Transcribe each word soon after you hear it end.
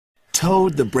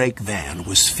Toad the brake van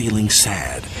was feeling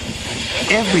sad.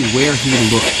 Everywhere he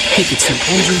looked, he could see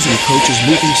engines and coaches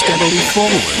moving steadily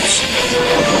forwards.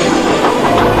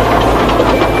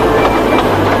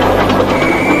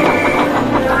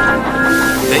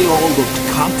 They all looked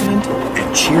confident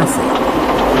and cheerful.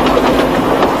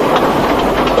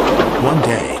 One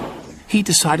day, he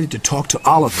decided to talk to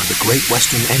Oliver, the Great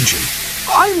Western Engine.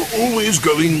 I'm always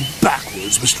going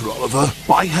backwards, Mr. Oliver.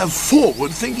 I have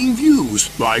forward-thinking views.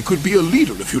 I could be a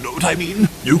leader, if you know what I mean.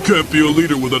 You can't be a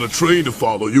leader without a train to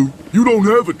follow you. You don't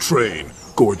have a train,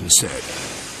 Gordon said.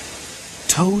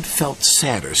 Toad felt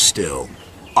sadder still.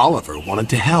 Oliver wanted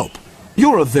to help.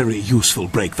 You're a very useful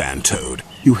brake van, Toad.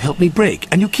 You help me brake,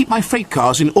 and you keep my freight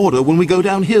cars in order when we go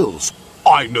down hills.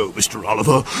 I know, Mr.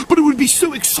 Oliver, but it would be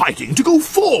so exciting to go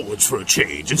forwards for a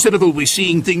change instead of always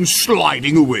seeing things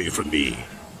sliding away from me.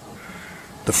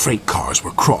 The freight cars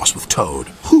were cross with Toad.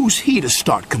 Who's he to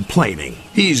start complaining?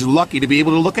 He's lucky to be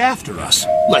able to look after us.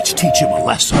 Let's teach him a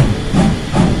lesson.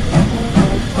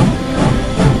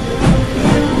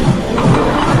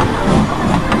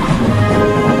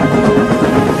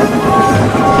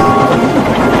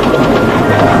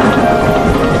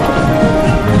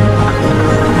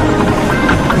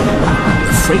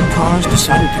 Freight cars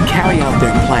decided to carry out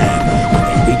their plan when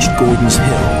they reached Gordon's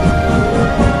Hill.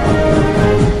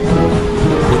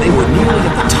 When they were nearly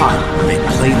at the top, they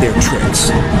played their tricks.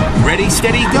 Ready,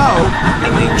 steady, go!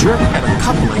 And they jerked at a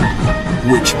coupling,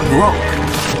 which broke.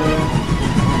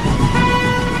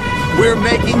 We're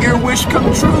making your wish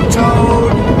come true,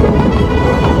 Toad!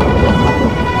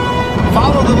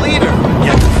 Follow the leader,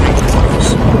 yelled the freight cars.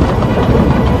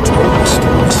 Toad was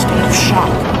still in a state of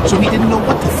shock, so he didn't know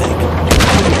what to think.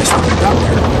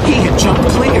 He had jumped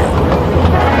clear.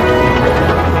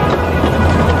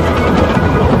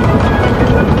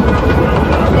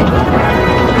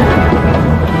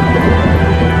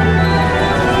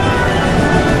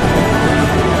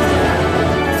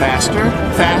 Faster,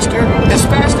 faster, as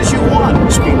fast as you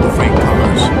want, screamed the freight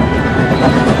cars.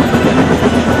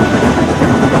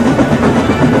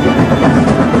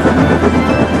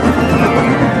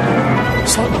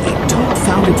 Suddenly, Toad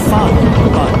found it fun,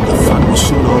 but the fun was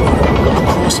soon over. A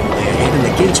crossing lay ahead and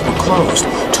the gates were closed.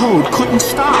 Toad couldn't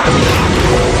stop.